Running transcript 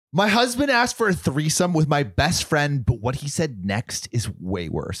My husband asked for a threesome with my best friend, but what he said next is way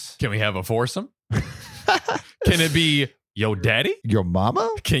worse. Can we have a foursome? Can it be yo daddy? Your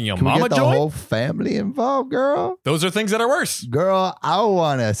mama? Can your Can we mama get the join? whole family involved, girl? Those are things that are worse. Girl, I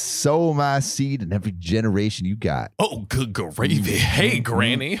want to sow my seed in every generation you got. Oh, good gravy. Hey,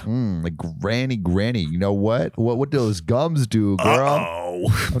 granny. Like granny. You know what? What those gums do, girl? Uh-oh.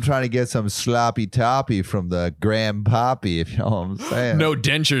 I'm trying to get some sloppy toppy from the grandpappy, if you know what I'm saying. No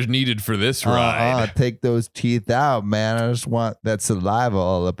dentures needed for this ride. Take those teeth out, man. I just want that saliva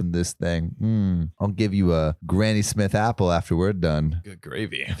all up in this thing. I'll give you a Granny Smith apple after we're done. Good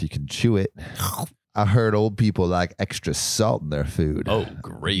gravy. If you can chew it. I heard old people like extra salt in their food. Oh, Give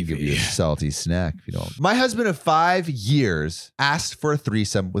gravy. you a salty snack if you don't. My husband of 5 years asked for a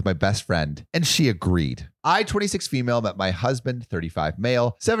threesome with my best friend, and she agreed. I, 26 female, met my husband, 35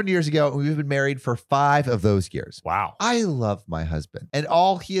 male, 7 years ago, and we've been married for 5 of those years. Wow. I love my husband and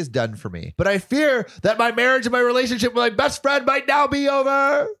all he has done for me, but I fear that my marriage and my relationship with my best friend might now be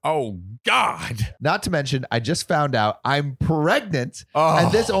over. Oh, God. Not to mention, I just found out I'm pregnant,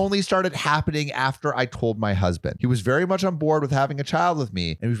 and this only started happening after I told my husband. He was very much on board with having a child with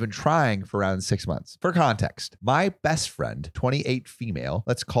me, and we've been trying for around 6 months. For context, my best friend, 28 female,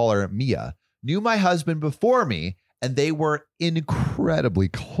 let's call her Mia, knew my husband before me, and they were incredibly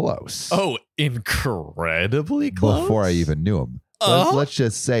close. Oh, incredibly close? Before I even knew him. Let's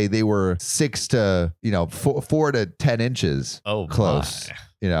just say they were 4 to 10 inches close. My.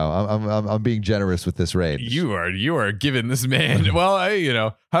 You know, I'm being generous with this range. You are giving this man. Well,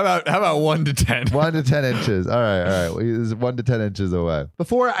 how about 1 to 10? 1 to 10 inches. All right. He's 1 to 10 inches away.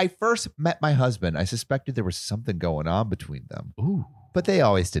 Before I first met my husband, I suspected there was something going on between them. Ooh. But they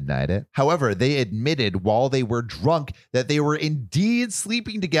always denied it. However, they admitted while they were drunk that they were indeed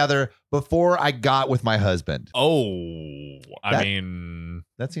sleeping together before I got with my husband. Oh, I mean,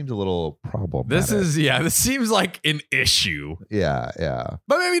 that seems a little problematic. This seems like an issue. Yeah.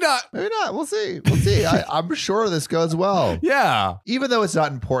 But maybe not. Maybe not. We'll see. I'm sure this goes well. Yeah. Even though it's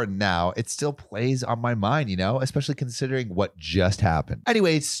not important now, it still plays on my mind, especially considering what just happened.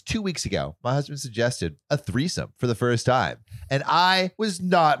 Anyways, 2 weeks ago, my husband suggested a threesome for the first time, and I was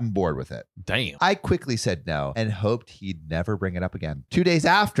not on board with it. Damn. I quickly said no and hoped he'd never bring it up again. 2 days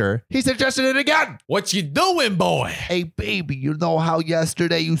after, he suggested it again. What you doing, boy? Hey, baby, you know how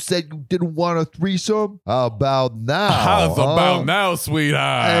yesterday you said you didn't want a threesome? How about now? How's about now,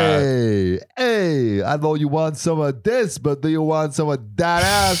 sweetheart? Hey, I know you want some of this, but do you want some of that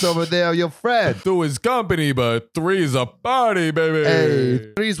ass over there, your friend? 2 is company, but 3 is a party, baby.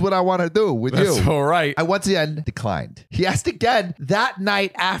 Hey, 3 is what I want to do with you. That's all right. I once again declined. He asked again that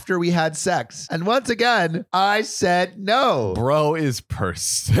night after we had sex. And once again, I said no. Bro is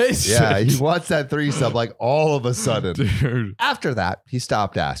persistent. Yeah, he wants that threesome like all of a sudden. Dude. After that, he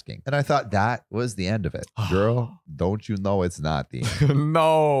stopped asking. And I thought that was the end of it. Girl, don't you know it's not the end?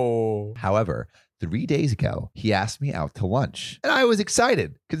 No. However, 3 days ago, he asked me out to lunch. And I was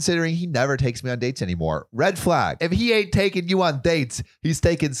excited, considering he never takes me on dates anymore. Red flag. If he ain't taking you on dates, he's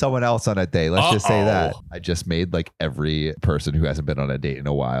taking someone else on a date. Let's just say that. I just made like every person who hasn't been on a date in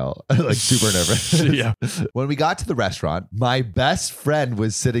a while like super nervous. Yeah. When we got to the restaurant, my best friend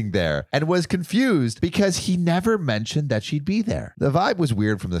was sitting there and was confused because he never mentioned that she'd be there. The vibe was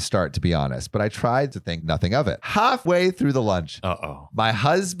weird from the start, to be honest, but I tried to think nothing of it. Halfway through the lunch, my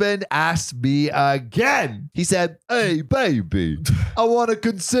husband asked me again. He said, "Hey, baby, I want to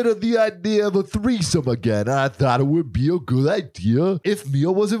consider the idea of a threesome again. I thought it would be a good idea if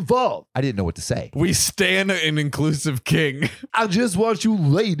Mia was involved." I didn't know what to say. We stand an inclusive king. I just want you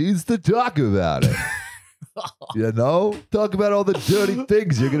ladies to talk about it. Talk about all the dirty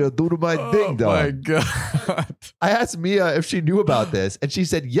things you're going to do to my ding dong. Oh my God. I asked Mia if she knew about this, and she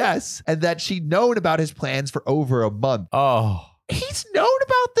said yes, and that she'd known about his plans for over a month. Oh. He's known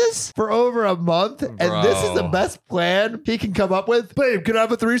about this for over a month, and this is the best plan he can come up with. Babe, can I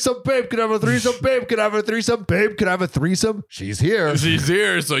have a threesome? Babe, can I have a threesome? Babe, can I have a threesome? Babe, can I have a threesome? She's here. She's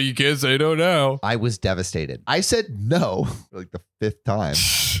here, so you can't say no now. I was devastated. I said no for like the 5th time.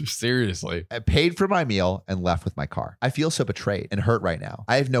 Seriously. I paid for my meal and left with my car. I feel so betrayed and hurt right now.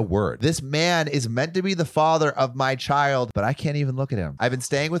 I have no word. This man is meant to be the father of my child, but I can't even look at him. I've been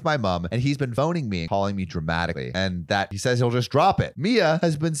staying with my mom, and he's been phoning me, calling me dramatically, and that he says he'll just drop it. Mia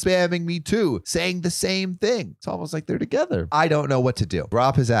has been spamming me too, saying the same thing. It's almost like they're together. I don't know what to do.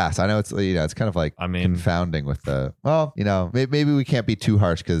 Drop his ass. I know it's, it's kind of like confounding with the, maybe we can't be too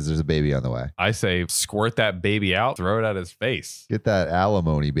harsh because there's a baby on the way. I say squirt that baby out, throw it at his face. Get that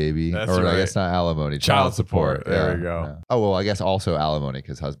alimony, baby. That's or right. I guess not alimony. Child support. There we go. Yeah. Oh, well, I guess also alimony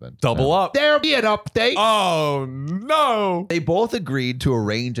because husband. Double up. There'll be an update. Oh, no. They both agreed to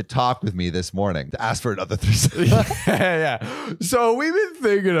arrange a talk with me this morning to ask for another threesome. yeah. So we've been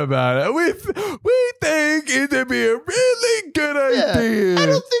thinking about it. We think it'd be a really good idea. I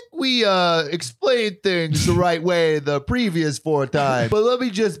don't think we explained things the right way the previous 4 times. But let me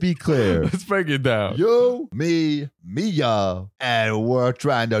just be clear. Let's break it down. You, me, Mia, and we're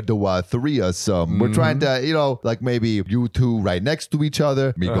trying to do a threesome. We're trying to, like maybe you two right next to each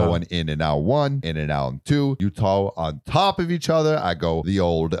other, me going in and out 1, in and out 2, you two on top of each other. I go the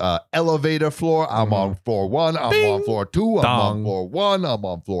old elevator floor. I'm on floor 1, I'm on floor 2, I'm on floor 1, I'm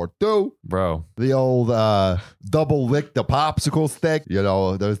on floor 2. Bro. The old double lick the popsicle stick.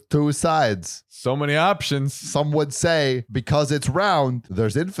 There's 2 sides. So many options. Some would say because it's round,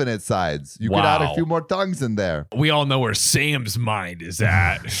 there's infinite sides. You could add a few more tongues in there. We all know where Sam's mind is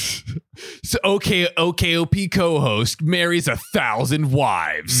at. So OKOP co-host marries 1,000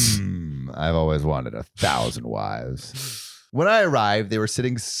 wives. I've always wanted 1,000 wives. When I arrived, they were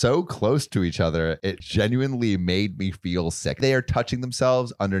sitting so close to each other, it genuinely made me feel sick. They are touching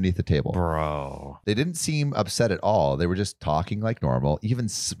themselves underneath the table. Bro. They didn't seem upset at all. They were just talking like normal, even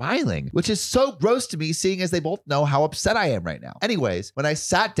smiling, which is so gross to me, seeing as they both know how upset I am right now. Anyways, when I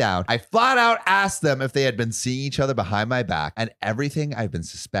sat down, I flat out asked them if they had been seeing each other behind my back, and everything I've been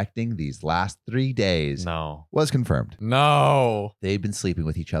suspecting these last 3 days was confirmed. No. They've been sleeping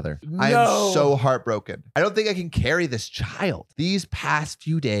with each other. I am so heartbroken. I don't think I can carry this child. These past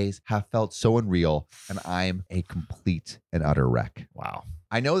few days have felt so unreal, and I'm a complete and utter wreck. Wow.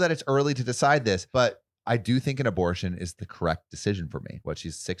 I know that it's early to decide this, but I do think an abortion is the correct decision for me. What,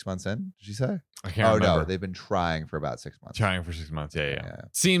 she's 6 months in, did she say? I can't remember. No, they've been trying for about 6 months. Trying for 6 months, yeah.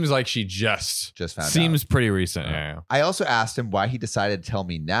 Seems like she just found out. Seems pretty recent, yeah. I also asked him why he decided to tell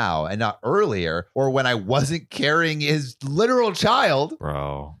me now and not earlier, or when I wasn't carrying his literal child.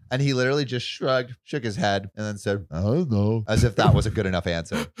 Bro. And he literally just shrugged, shook his head, and then said, I don't know. As if that was a good enough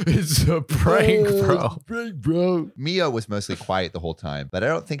answer. It's a prank, bro. It's a prank, bro. Mia was mostly quiet the whole time, but I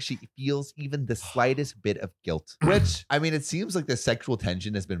don't think she feels even the slightest bit of guilt. Which, I mean, it seems like the sexual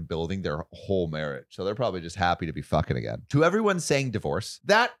tension has been building their whole marriage. So they're probably just happy to be fucking again. To everyone saying divorce,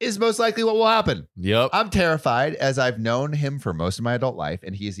 that is most likely what will happen. Yep. I'm terrified, as I've known him for most of my adult life,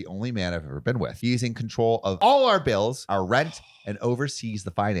 and he is the only man I've ever been with. He is in control of all our bills, our rent, and oversees the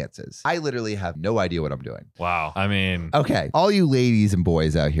finances. I literally have no idea what I'm doing. Wow. I mean, okay, all you ladies and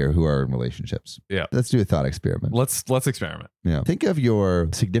boys out here who are in relationships, let's do a thought experiment. Let's experiment. Think of your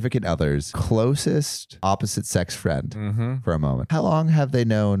significant other's closest opposite sex friend for a moment. How long have they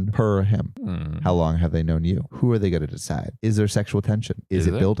known her or him? How long have they known you? Who are they going to decide? Is there sexual tension? Is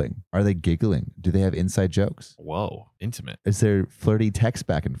it building? Are they giggling? Do they have inside jokes? Whoa, intimate. Is there flirty text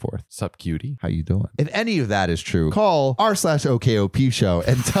back and forth? Sup, cutie? How you doing? If any of that is true, call r/OKOP show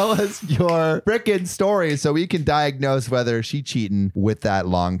and tell us your frickin' story so we can diagnose whether she cheating with that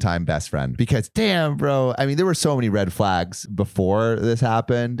longtime best friend. Because damn, bro, I mean, there were so many red flags before this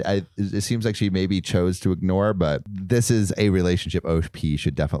happened. It seems like she maybe chose to ignore, but this is a relationship OP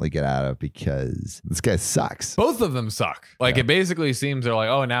should definitely get out of because this guy sucks. Both of them suck. Like it basically seems they're like,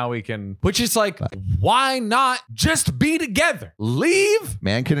 oh, now we can, which is like, why not just be together? Leave.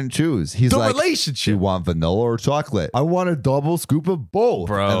 Man couldn't choose. He's the like, relationship. You want vanilla or chocolate? I want a double scoop of both.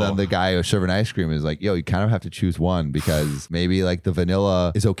 Bro. And then the guy who's serving ice cream is like, yo, you kind of have to choose one because maybe like the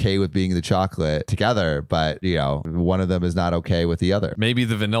vanilla is okay with being the chocolate together, but one of them is not okay with the other. Maybe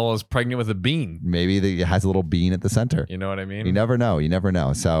the vanilla is pregnant with a bean. Maybe it has a little bean at the center. You know what I mean? You never know. You never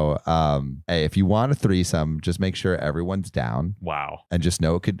know. So, hey, if you want a threesome, just make sure everyone's down. Wow. And just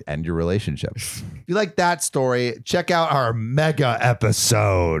know it could end your relationship. If you like that story, check out our mega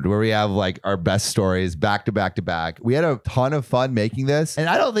episode where we have like our best stories back to back to back. We had a ton of fun making this, and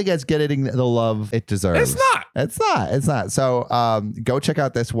I don't think it's getting the love it deserves. It's not. So go check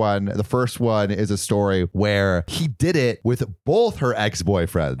out this one. The first one is a story where he did it with both her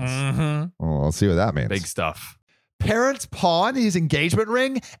ex-boyfriends. Well, let's see what that means. Big stuff. Parents pawn his engagement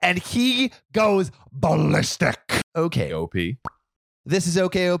ring and he goes ballistic. Okay. OP. This is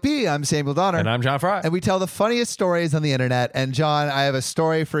OKOP. I'm Samuel Donner. And I'm John Fry. And we tell the funniest stories on the internet. And John, I have a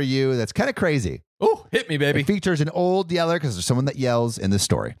story for you that's kind of crazy. Ooh, hit me, baby. It features an old yeller because there's someone that yells in the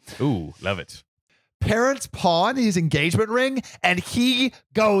story. Ooh, love it. Parents pawn his engagement ring and he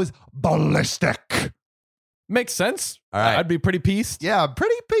goes ballistic. Makes sense. All right. I'd be pretty pissed. Yeah, I'm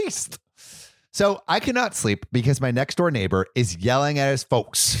pretty pissed. So I cannot sleep because my next door neighbor is yelling at his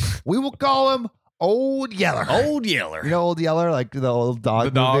folks. We will call him Old Yeller. Old Yeller. You know Old Yeller, like the old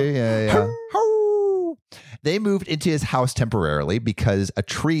dog movie? Yeah. They moved into his house temporarily because a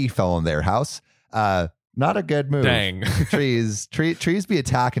tree fell on their house. Not a good move. Dang. Trees be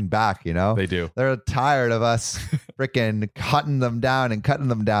attacking back, you know? They do. They're tired of us freaking cutting them down.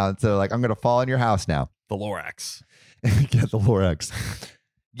 So they're like, I'm going to fall on your house now. The Lorax. Get the Lorax.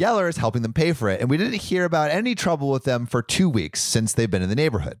 Yeller is helping them pay for it, and we didn't hear about any trouble with them for 2 weeks since they've been in the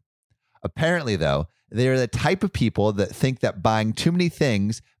neighborhood. Apparently, though, they're the type of people that think that buying too many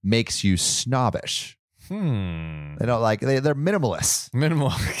things makes you snobbish. They don't like, they're minimalists.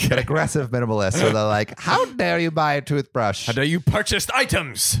 But aggressive minimalists. So they're like, how dare you buy a toothbrush? How dare you purchase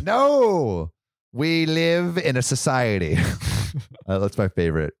items? No, we live in a society. That's my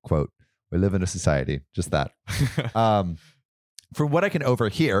favorite quote. We live in a society. Just that. From what I can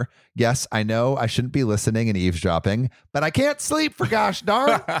overhear, yes, I know I shouldn't be listening and eavesdropping, but I can't sleep for gosh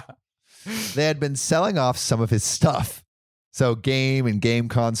darn. They had been selling off some of his stuff. So game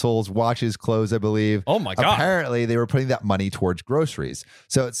consoles, watches, clothes, I believe. Oh my God. Apparently, they were putting that money towards groceries.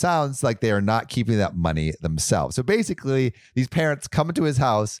 So it sounds like they are not keeping that money themselves. So basically, these parents come into his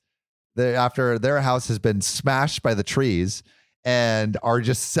house after their house has been smashed by the trees and are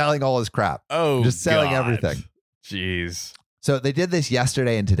just selling all his crap. Oh, just selling God. everything. Jeez. So they did this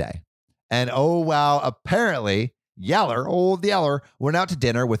yesterday and today. And oh, wow, apparently Old Yeller, went out to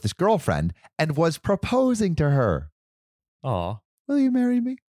dinner with his girlfriend and was proposing to her. Aw. Will you marry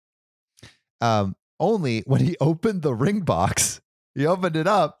me? Only when he opened the ring box, he opened it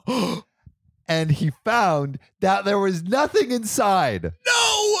up and he found that there was nothing inside. No!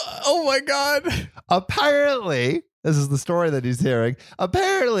 Oh my God. Apparently, this is the story that he's hearing.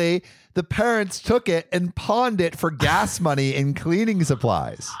 Apparently, the parents took it and pawned it for gas money and cleaning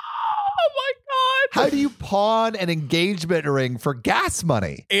supplies. Oh my God. How do you pawn an engagement ring for gas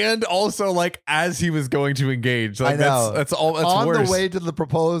money? And also, like, as he was going to engage, like, I know. that's all. That's on worse. the way to the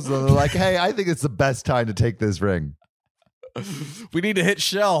proposal. They're like, hey, I think it's the best time to take this ring. We need to hit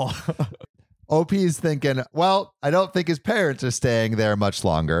Shell. OP is thinking, well, I don't think his parents are staying there much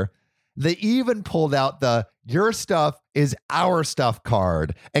longer. They even pulled out the "your stuff is our stuff"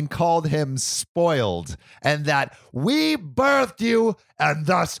 card and called him spoiled, and that we birthed you and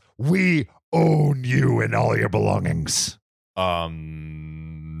thus we own you and all your belongings.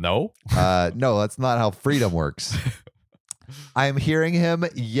 No. No, that's not how freedom works. I am hearing him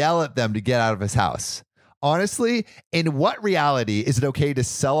yell at them to get out of his house. Honestly, in what reality is it okay to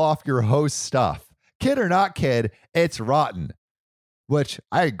sell off your host's stuff? Kid or not kid, it's rotten. Which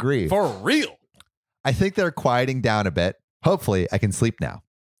I agree. For real. I think they're quieting down a bit. Hopefully, I can sleep now.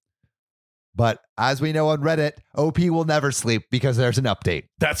 But as we know on Reddit, OP will never sleep because there's an update.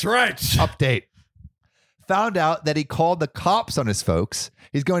 That's right. Update. Found out that he called the cops on his folks.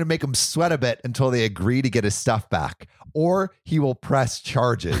 He's going to make them sweat a bit until they agree to get his stuff back. Or he will press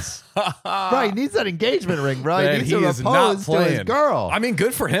charges. Right, he needs that engagement ring, bro. Man, he needs he to is not propose to his playing. girl. I mean,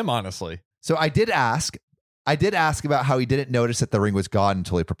 good for him, honestly. So I did ask about how he didn't notice that the ring was gone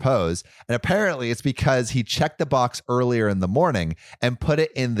until he proposed. And apparently it's because he checked the box earlier in the morning and put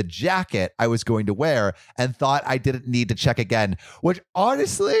it in the jacket I was going to wear and thought I didn't need to check again. Which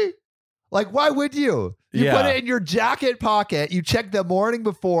honestly, like, why would you? You put it in your jacket pocket, you check the morning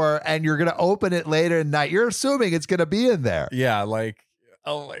before, and you're going to open it later at night. You're assuming it's going to be in there. Yeah, like,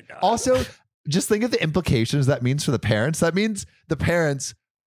 oh my God. Also, just think of the implications that means for the parents. That means the parents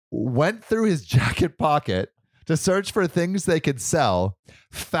went through his jacket pocket to search for things they could sell,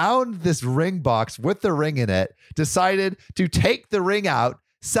 found this ring box with the ring in it, decided to take the ring out,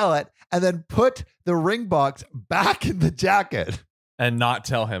 sell it, and then put the ring box back in the jacket. And not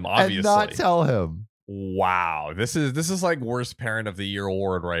tell him, obviously. And not tell him. Wow. This is like worst parent of the year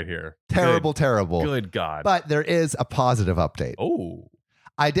award right here. Terrible. Good God. But there is a positive update. Oh.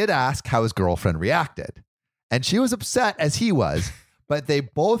 I did ask how his girlfriend reacted, and she was upset as he was. But they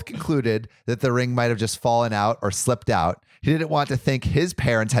both concluded that the ring might have just fallen out or slipped out. He didn't want to think his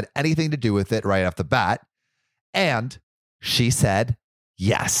parents had anything to do with it right off the bat. And she said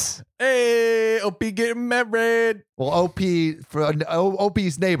yes. Hey, OP getting married. Well,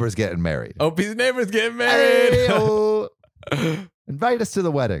 OP's neighbor's getting married. OP's neighbor's getting married. Hey-o. Invite us to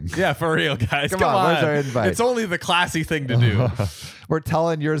the wedding. Yeah, for real, guys. Come on. Where's our invite? It's only the classy thing to do. We're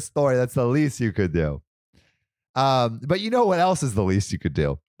telling your story. That's the least you could do. But you know what else is the least you could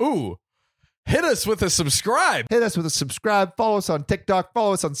do? Ooh, hit us with a subscribe. Hit us with a subscribe. Follow us on TikTok.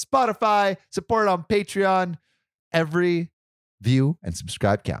 Follow us on Spotify. Support it on Patreon. Every view and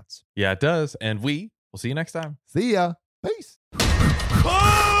subscribe counts. Yeah, it does. And we We'll see you next time. See ya. Peace.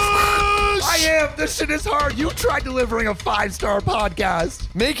 I am. This shit is hard. You tried delivering a 5-star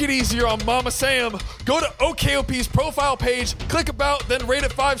podcast. Make it easier on Mama Sam. Go to OKOP's profile page, click about, then rate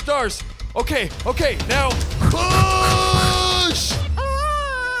it 5 stars. Okay, now push!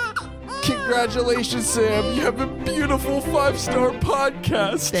 Congratulations, Sam. You have a beautiful 5-star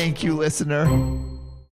podcast. Thank you, listener.